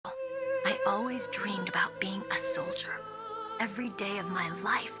always dreamed about being a soldier. Every day of my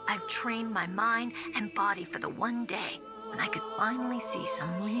life, I've trained my mind and body for the one day when I could finally see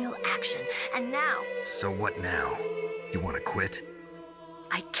some real action. And now... So what now? You want to quit?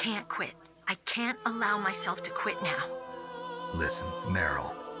 I can't quit. I can't allow myself to quit now. Listen,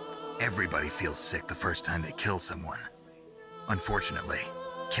 Meryl. Everybody feels sick the first time they kill someone. Unfortunately,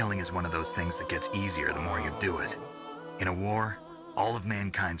 killing is one of those things that gets easier the more you do it. In a war, all of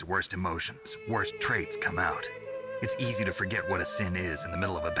mankind's worst emotions, worst traits come out. It's easy to forget what a sin is in the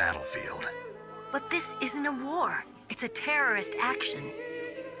middle of a battlefield. But this isn't a war. It's a terrorist action.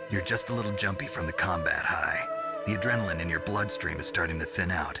 You're just a little jumpy from the combat high. The adrenaline in your bloodstream is starting to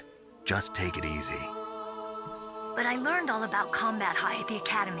thin out. Just take it easy. But I learned all about combat high at the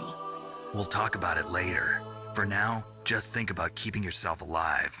academy. We'll talk about it later. For now, just think about keeping yourself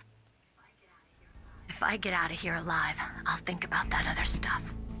alive. If I get out of here alive, I'll think about that other stuff.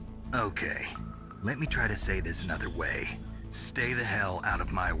 Okay. Let me try to say this another way. Stay the hell out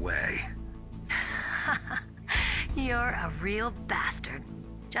of my way. You're a real bastard.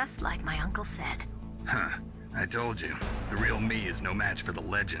 Just like my uncle said. Huh. I told you. The real me is no match for the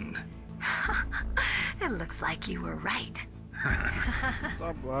legend. It looks like you were right.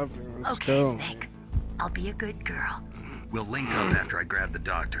 Stop laughing. Let's Okay, go. Snake. I'll be a good girl. We'll link up after I grab the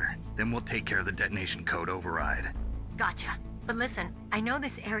doctor. Then we'll take care of the detonation code override. Gotcha. But listen, I know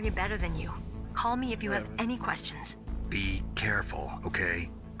this area better than you. Call me if you have Whatever. any questions. Be careful, okay?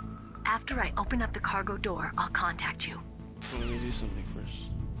 After I open up the cargo door, I'll contact you. Let me do something first.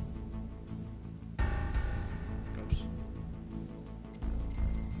 Oops.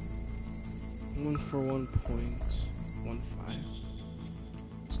 1 for 1.15.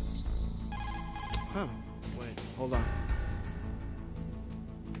 Huh. Wait, hold on.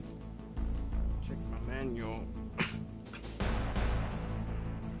 Check my manual.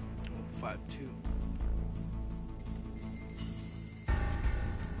 052.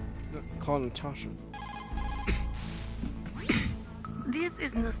 Look, call Natasha. This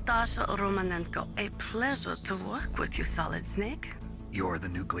is Nastasha Romanenko. A pleasure to work with you, Solid Snake. You're the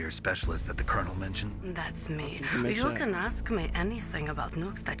nuclear specialist that the Colonel mentioned? That's me. Did you mention You that? can ask me anything about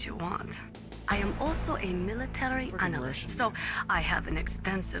nukes that you want. I am also a military Freaking analyst, Russian. so I have an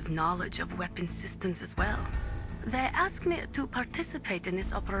extensive knowledge of weapon systems as well. They asked me to participate in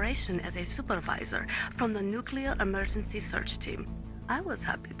this operation as a supervisor from the Nuclear Emergency Search Team. I was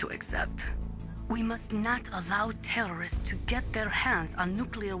happy to accept. We must not allow terrorists to get their hands on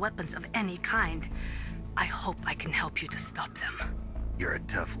nuclear weapons of any kind. I hope I can help you to stop them. You're a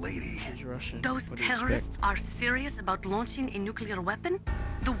tough lady. She's Russian. Those What do you terrorists are serious about launching a nuclear weapon?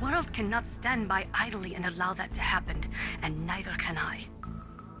 The world cannot stand by idly and allow that to happen, and neither can I.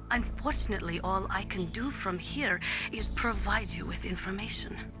 Unfortunately, all I can do from here is provide you with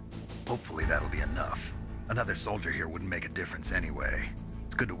information. Hopefully that'll be enough. Another soldier here wouldn't make a difference anyway.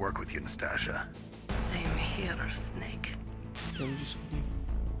 It's good to work with you, Nastasha. Same here, Snake. expect? Let me do something.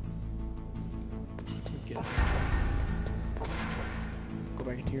 Let me get Go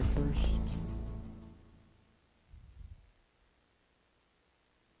back in here first.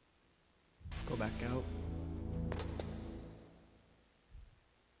 Go back out.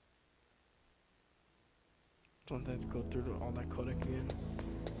 Don't have to go through all that codec again.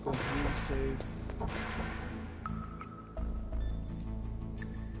 Go view, save.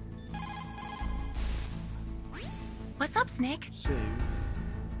 What's up, Snake? Save.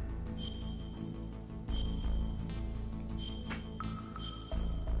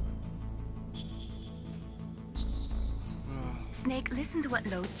 Snake, listen to what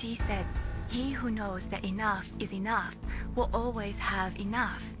Lo Ji said. He who knows that enough is enough will always have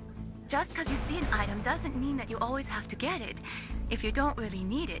enough. Just because you see an item doesn't mean that you always have to get it. If you don't really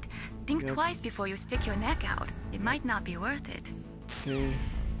need it, think Yep. twice before you stick your neck out. It might not be worth it. Okay.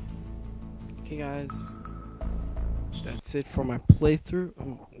 Okay, guys. That's it for my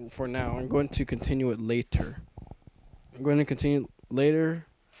playthrough. For now, I'm going to continue it later. I'm going to continue later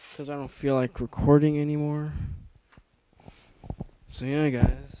because I don't feel like recording anymore. So yeah,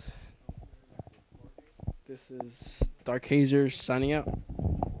 guys. This is Dark Hazer signing out.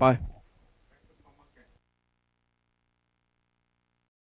 Bye.